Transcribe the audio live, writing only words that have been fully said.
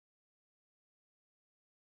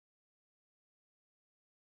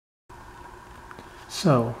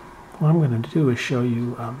So what I'm going to do is show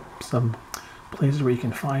you some places where you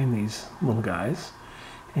can find these little guys.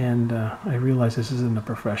 And I realize this isn't a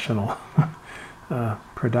professional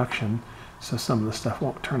production, so some of the stuff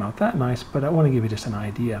won't turn out that nice, but I want to give you just an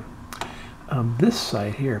idea. This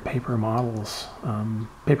site here,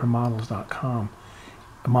 papermodels.com,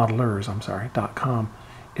 modelers.com,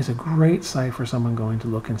 is a great site for someone going to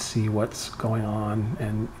look and see what's going on,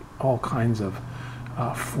 and all kinds of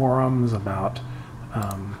forums about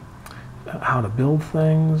how to build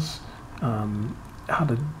things, how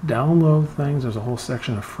to download things. There's a whole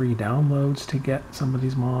section of free downloads to get some of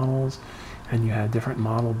these models, and you have different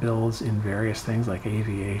model builds in various things like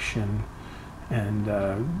aviation and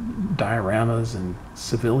dioramas and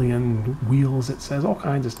civilian wheels. It says all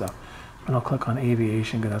kinds of stuff, and I'll click on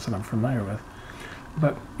aviation because that's what I'm familiar with.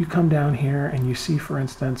 But you come down here and you see, for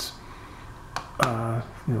instance,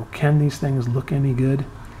 can these things look any good?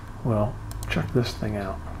 Well, check this thing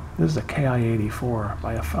out. This is a KI-84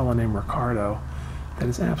 by a fellow named Ricardo that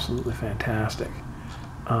is absolutely fantastic.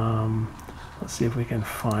 Let's see if we can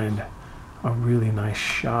find a really nice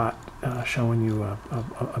shot showing you a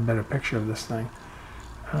better picture of this thing.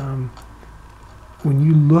 When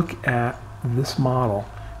you look at this model,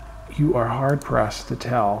 you are hard-pressed to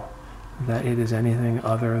tell that it is anything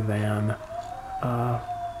other than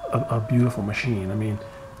a beautiful machine. I mean,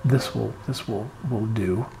 this will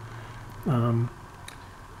do.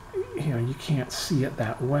 You can't see it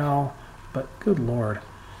that well, but good Lord,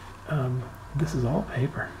 this is all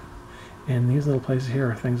paper. And these little places here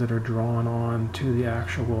are things that are drawn on to the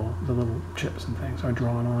little chips and things are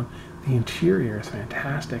drawn on. The interior is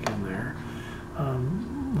fantastic in there.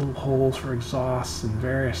 Little holes for exhausts and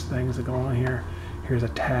various things that go on here. Here's a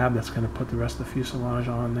tab that's going to put the rest of the fuselage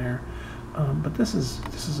on there. But this is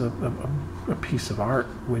a piece of art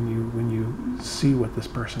when you see what this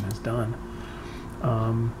person has done.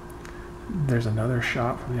 There's another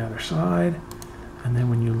shot from the other side, and then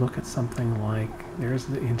when you look at something like, there's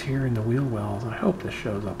the interior and the wheel wells. I hope this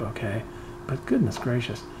shows up okay, but goodness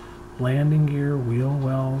gracious, landing gear, wheel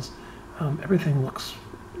wells, everything looks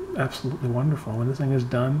absolutely wonderful. When this thing is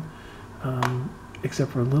done,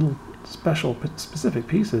 except for little specific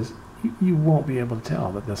pieces, you won't be able to tell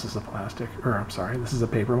that this is a this is a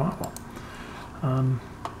paper model.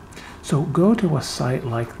 So go to a site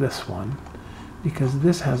like this one, because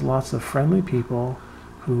this has lots of friendly people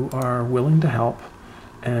who are willing to help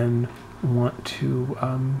and want to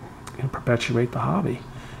perpetuate the hobby.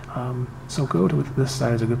 So go to this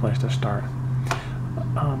site is a good place to start.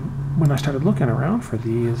 When I started looking around for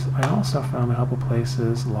these, I also found a couple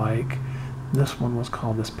places like this one was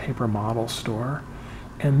called this Paper Model Store.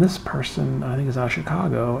 And this person, I think, is out of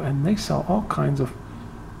Chicago, and they sell all kinds of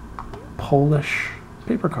Polish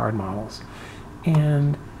paper card models.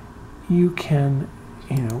 And you can,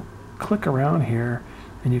 click around here,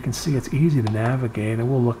 and you can see it's easy to navigate.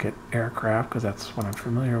 And we'll look at aircraft because that's what I'm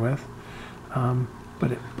familiar with.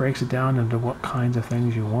 But it breaks it down into what kinds of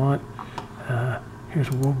things you want.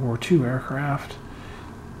 Here's World War II aircraft.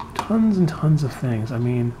 Tons and tons of things. I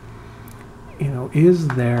mean, is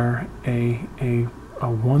there a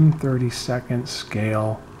 1/32nd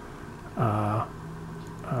scale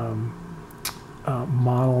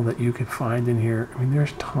model that you could find in here? I mean,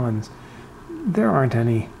 there's tons. There aren't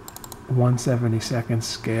any 1/72nd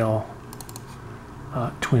scale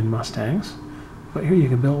twin Mustangs, but here you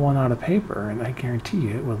can build one out of paper, and I guarantee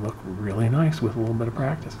you it would look really nice with a little bit of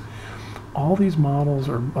practice. All these models,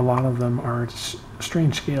 or a lot of them, are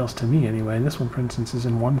strange scales to me anyway. This one, for instance, is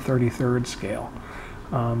in 1/33rd scale.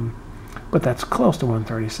 But that's close to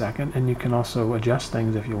 1/32nd, and you can also adjust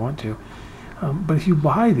things if you want to. But if you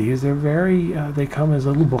buy these, they're they come as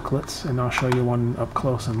little booklets, and I'll show you one up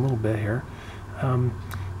close in a little bit here.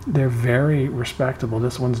 They're very respectable.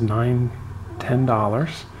 This one's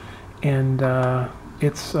 $10, and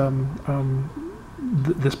it's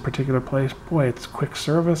this particular place, boy, it's quick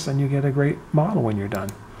service, and you get a great model when you're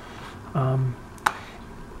done.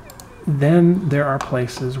 Then there are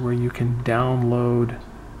places where you can download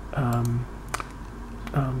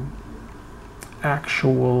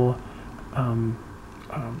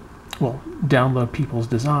download people's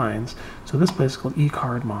designs. So this place is called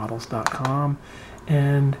ecardmodels.com,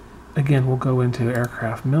 and again, we'll go into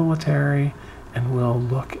aircraft military, and we'll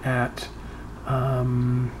look at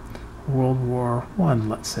World War I,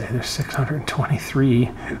 let's say. There's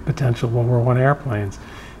 623 potential World War I airplanes,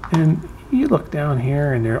 and you look down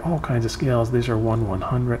here, and there are all kinds of scales. These are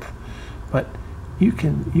 1/100th, but you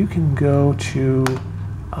can go to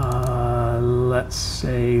let's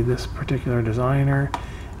say this particular designer,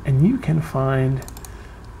 and you can find,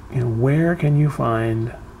 where can you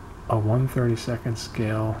find a 1/32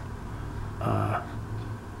 scale, a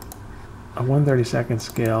 1/32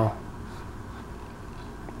 scale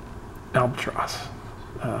albatross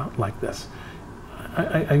like this.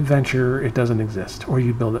 I venture it doesn't exist, or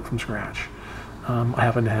you build it from scratch. I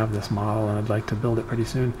happen to have this model, and I'd like to build it pretty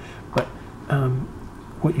soon. But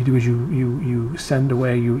what you do is you send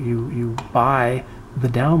away, you buy the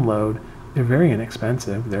download. They're very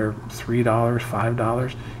inexpensive. They're $3,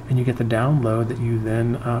 $5, and you get the download that you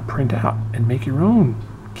then print out and make your own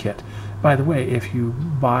kit. By the way, if you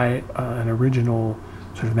buy an original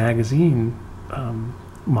sort of magazine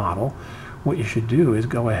model, what you should do is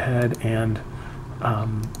go ahead and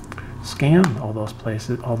scan all those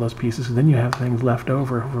places, all those pieces, and then you have things left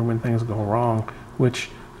over for when things go wrong, which,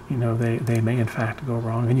 you know, they may in fact go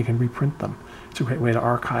wrong, and you can reprint them. It's a great way to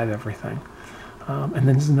archive everything. And then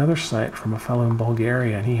there's another site from a fellow in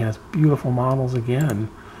Bulgaria, and he has beautiful models again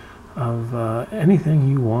of anything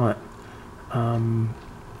you want.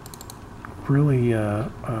 Really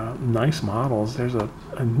nice models. There's a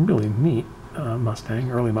really neat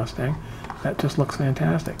Mustang, early Mustang, that just looks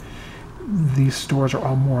fantastic. These stores are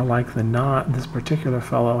all more alike than not. This particular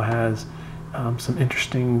fellow has some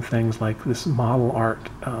interesting things like this model art.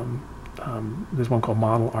 There's one called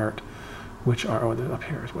Model Art, which are, oh, up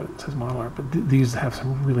here is what it says, Model Art, but these have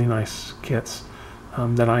some really nice kits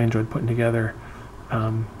that I enjoyed putting together,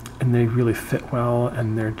 and they really fit well,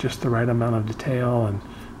 and they're just the right amount of detail, and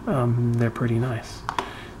they're pretty nice.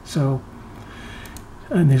 So,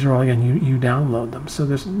 and these are all, again, you download them. So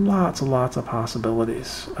there's lots and lots of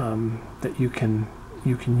possibilities that you can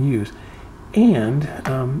use. And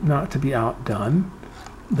not to be outdone,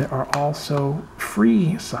 there are also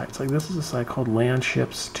free sites. Like this is a site called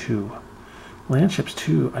Landships 2. Landships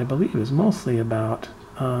 2, I believe, is mostly about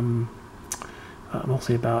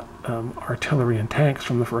artillery and tanks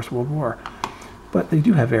from the First World War. But they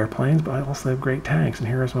do have airplanes, but also have great tanks. And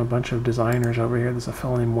here's a bunch of designers over here. There's a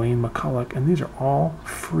fellow named Wayne McCulloch, and these are all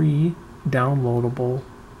free, downloadable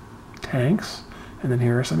tanks. And then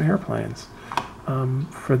here are some airplanes.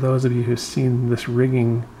 For those of you who've seen this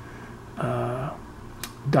rigging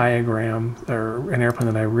diagram, or an airplane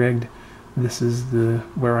that I rigged, this is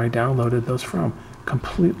where I downloaded those from.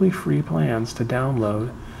 Completely free plans to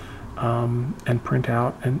download and print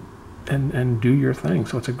out and do your thing.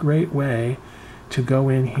 So it's a great way to go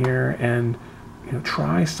in here and, you know,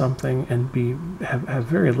 try something and have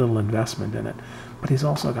very little investment in it. But he's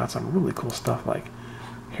also got some really cool stuff, like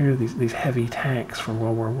here are these heavy tanks from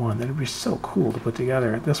World War I that would be so cool to put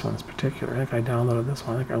together. This one is particular. I think I downloaded this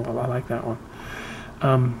one. I think I like that one.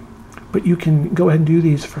 But you can go ahead and do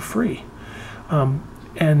these for free.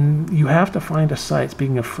 And you have to find a site,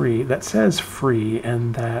 speaking of free, that says free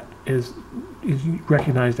and that is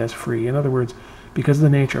recognized as free. In other words, because of the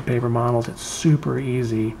nature of paper models, it's super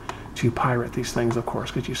easy to pirate these things, of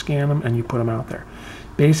course, because you scan them and you put them out there.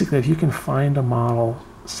 Basically, if you can find a model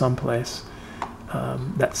someplace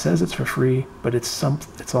that says it's for free, but it's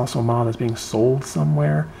also a model that's being sold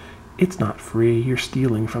somewhere, it's not free. You're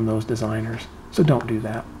stealing from those designers. So don't do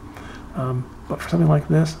that. But for something like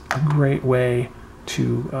this, a great way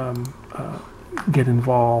to get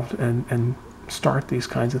involved and start these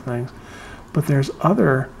kinds of things. But there's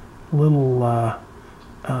other little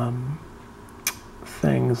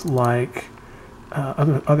things like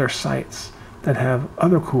other sites that have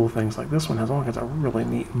other cool things. Like this one has all kinds of really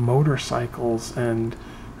neat motorcycles and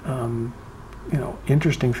you know,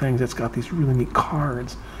 interesting things. It's got these really neat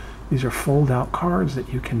cards. These are fold-out cards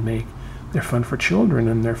that you can make. They're fun for children,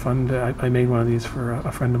 and they're fun to, I made one of these for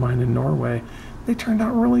a friend of mine in Norway. They turned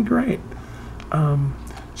out really great.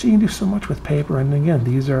 So you can do so much with paper, and again,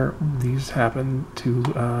 these happen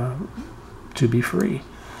to be free.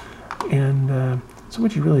 And so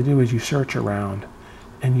what you really do is you search around,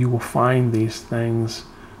 and you will find these things.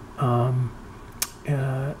 There's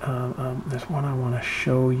one I want to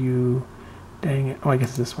show you. Dang it! Oh, I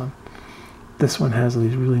guess this one. This one has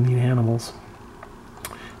these really neat animals.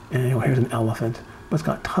 And, you know, here's an elephant, but it's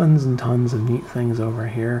got tons and tons of neat things over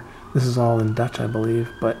here. This is all in Dutch, I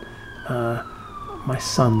believe, but my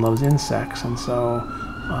son loves insects, and so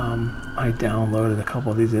I downloaded a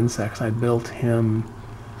couple of these insects. I made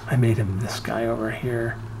him this guy over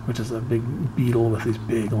here, which is a big beetle with these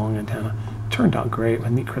big long antennae. Turned out great, a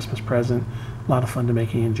neat Christmas present, a lot of fun to make.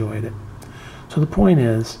 He enjoyed it. So the point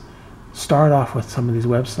is, start off with some of these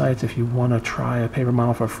websites. If you want to try a paper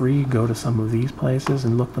model for free, go to some of these places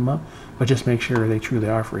and look them up, but just make sure they truly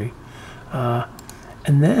are free.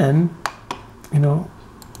 And then, you know,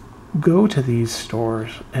 go to these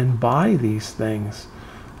stores and buy these things.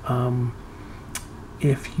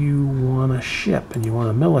 if you want a ship and you want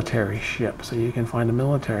a military ship, so you can find a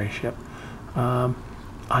military ship.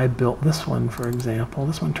 I built this one, for example.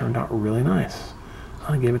 This one turned out really nice.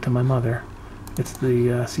 I gave it to my mother. It's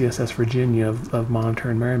the CSS Virginia of Monitor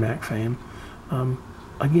and Merrimack fame.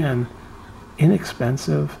 Again,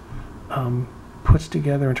 inexpensive, puts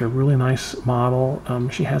together into a really nice model.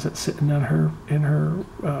 She has it sitting in her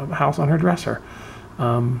house on her dresser.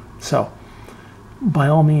 So, by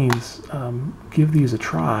all means, give these a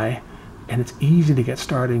try, and it's easy to get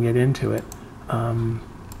started and get into it.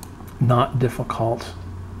 Not difficult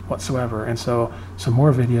whatsoever. And so some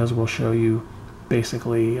more videos will show you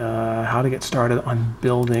basically how to get started on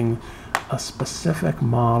building a specific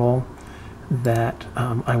model that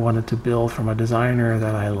I wanted to build from a designer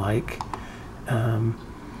that I like.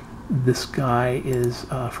 This guy is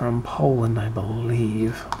from Poland, I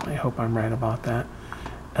believe. I hope I'm right about that.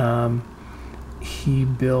 He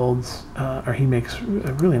builds or he makes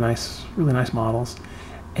really nice models,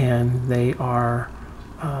 and they are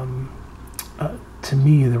to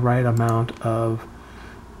me the right amount of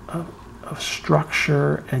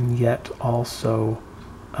structure, and yet also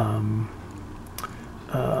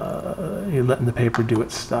you're letting the paper do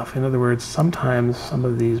its stuff. In other words, sometimes some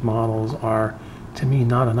of these models are, to me,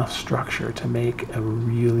 not enough structure to make a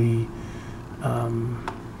really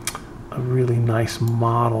nice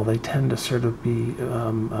model. They tend to sort of be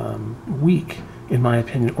weak, in my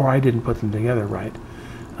opinion, or I didn't put them together right,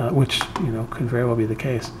 which could very well be the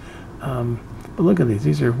case. But look at these.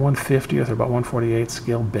 These are 1/50th or about 1/48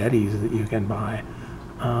 scale Bettys that you can buy.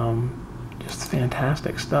 Just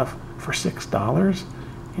fantastic stuff for $6.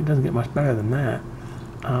 It doesn't get much better than that.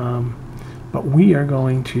 But we are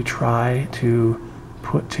going to try to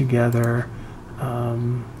put together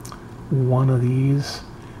one of these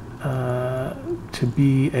to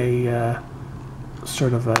be a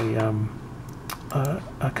sort of a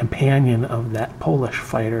companion of that Polish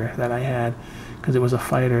fighter that I had, because it was a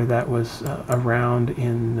fighter that was around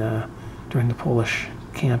during the Polish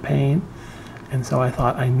campaign, and so I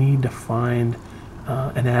thought I need to find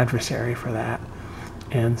an adversary for that,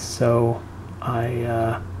 and so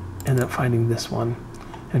I ended up finding this one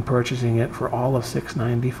and purchasing it for all of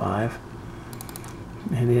 $6.95,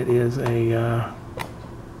 and it is a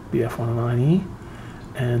BF-109E,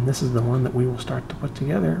 and this is the one that we will start to put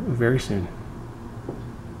together very soon.